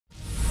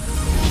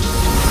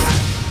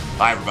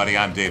Hi, everybody.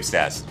 I'm Dave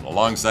Stasson,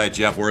 alongside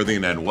Jeff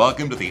Worthing, and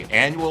welcome to the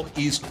annual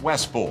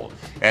East-West Bowl,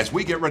 as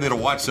we get ready to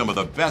watch some of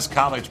the best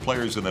college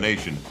players in the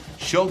nation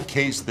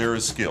showcase their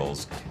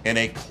skills in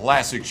a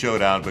classic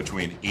showdown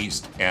between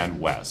East and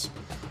West.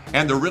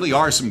 And there really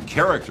are some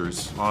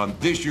characters on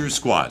this year's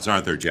squads,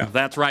 aren't there, Jeff?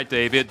 That's right,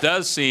 Dave. It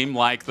does seem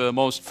like the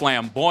most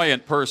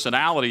flamboyant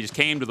personalities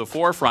came to the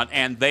forefront,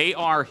 and they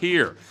are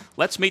here.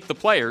 Let's meet the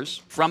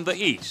players from the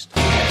East.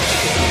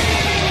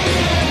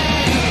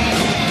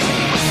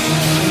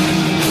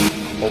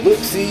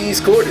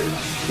 Ellipses Quarter,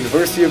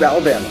 University of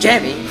Alabama.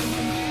 Jammy.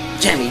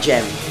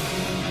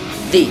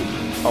 The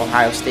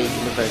Ohio State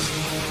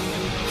University.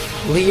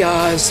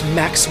 Leoz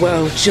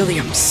Maxwell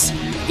Gilliams,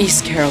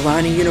 East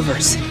Carolina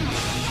University.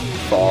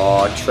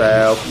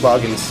 Trail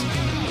Pluggins,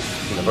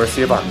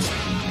 University of Arkansas.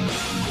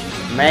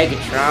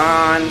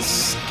 Megatron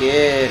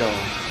Skittle,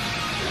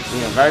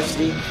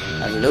 University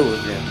of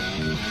Louisville.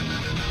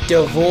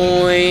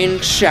 Devoyne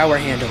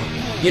Showerhandle,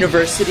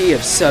 University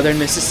of Southern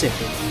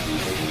Mississippi.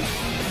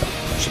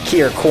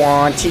 Shakir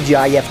Kwan,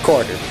 TGIF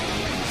Carter,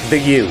 the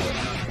U.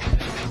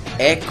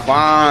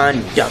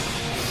 Equan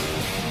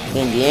Douglas,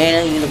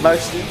 Indiana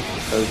University,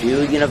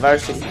 Purdue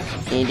University,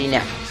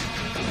 Indianapolis.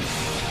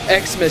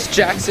 Xmas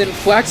Jackson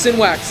Flaxen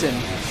Waxen,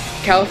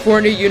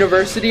 California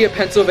University of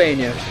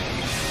Pennsylvania.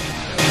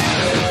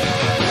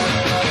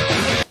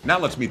 Now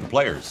let's meet the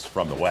players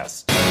from the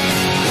West.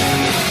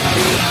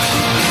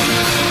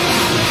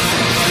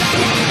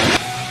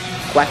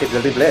 Quacket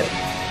Lily Blair,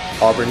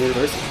 Auburn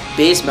University.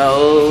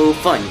 Bismo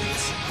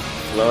Funyuns,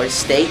 Florida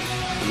State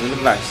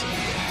University.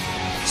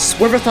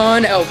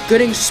 Swervathon El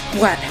Gooding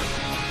Splat,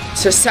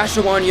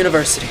 Saskatchewan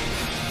University.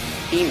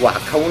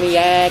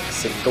 Ewaconiac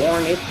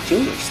Sigourney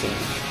Junior State,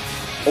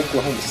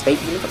 Oklahoma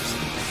State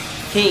University.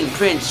 King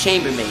Prince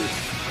Chambermaid,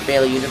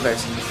 Baylor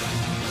University.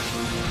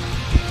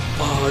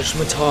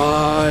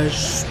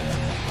 Mataj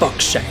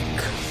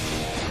Buckshank,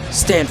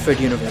 Stanford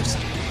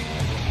University.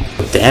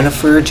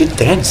 Dannifer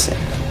Danson,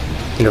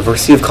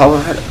 University of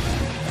Colorado.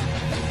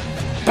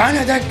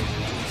 Benedict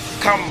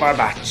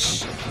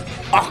Cumberbatch,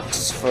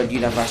 Oxford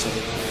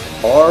University.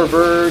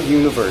 Harvard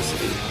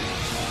University.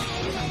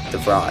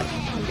 DeVry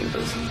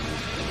University.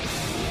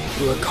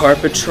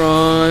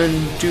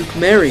 Carpetron Duke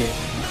Marion,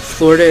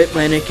 Florida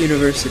Atlantic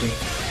University.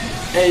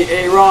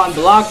 Aaron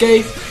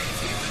Blake,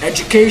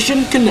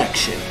 Education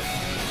Connection.